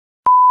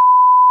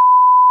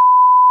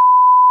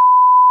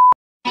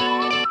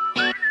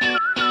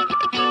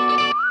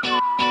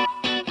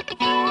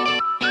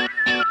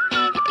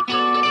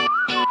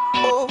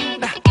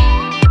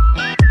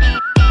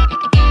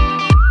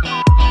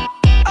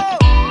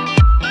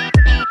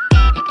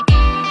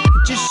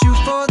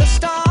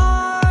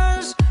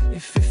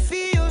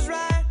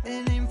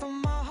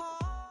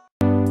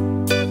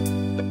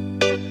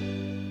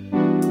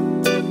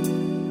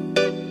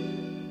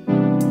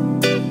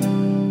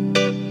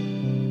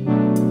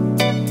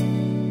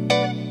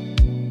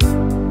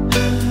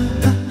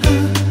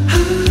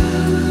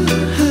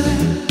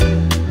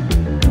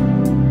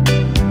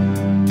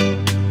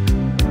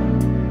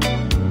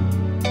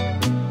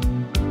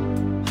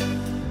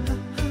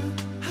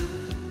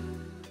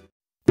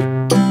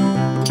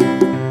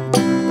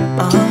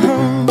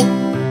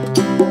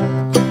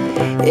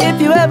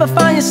ever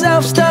find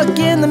yourself stuck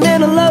in the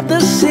middle of the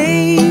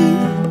sea,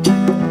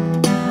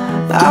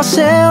 I'll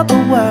sail the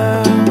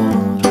world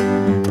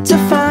to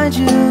find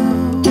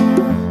you.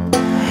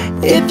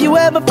 If you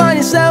ever find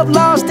yourself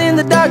lost in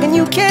the dark and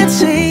you can't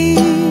see,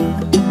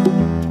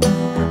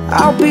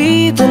 I'll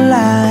be the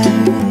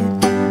light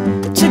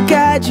to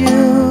guide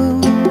you.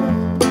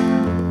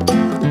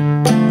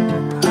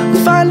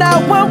 Find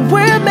out what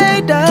we're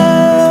made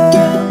of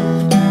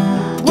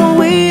when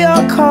we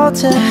are called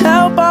to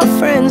help our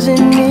friends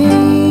in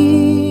need.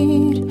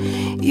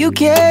 You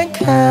can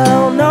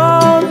count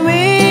on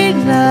me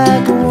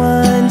like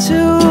 1,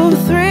 2,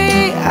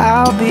 3,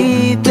 I'll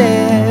be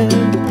there.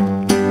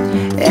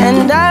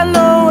 And I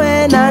know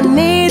when I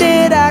need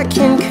it, I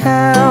can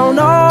count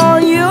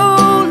on you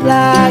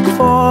like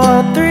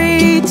 4,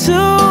 3, 2,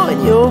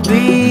 and you'll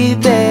be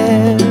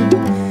there.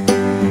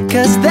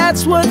 'Cause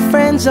that's what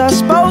friends are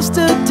supposed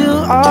to do,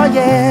 oh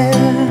yeah.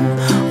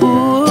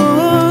 Ooh,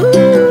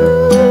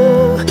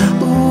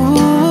 ooh,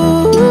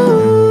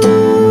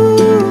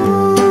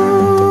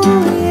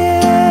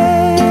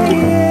 yeah,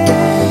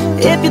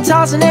 yeah. If you're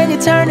tossing and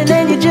you're turning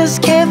and you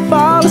just can't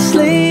fall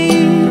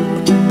asleep,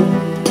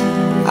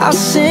 I'll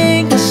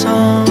sing a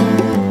song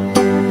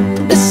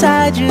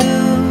beside you.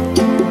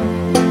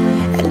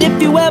 And if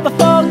you ever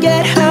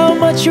forget how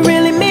much you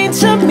really mean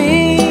to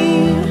me,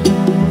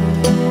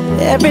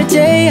 every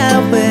day I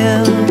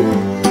will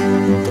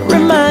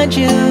remind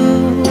you.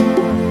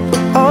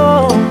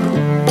 Oh,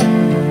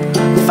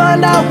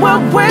 find out what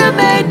we're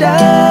made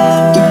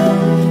of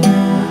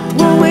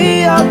when we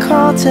are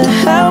called to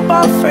help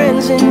our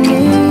friends in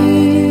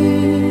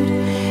need.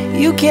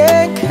 You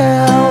can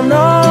count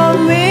on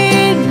me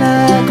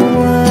like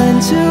 1,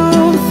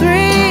 2,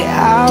 3,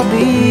 I'll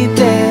be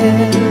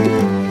there.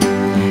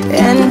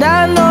 And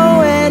I know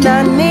when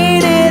I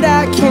need it,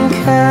 I can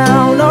count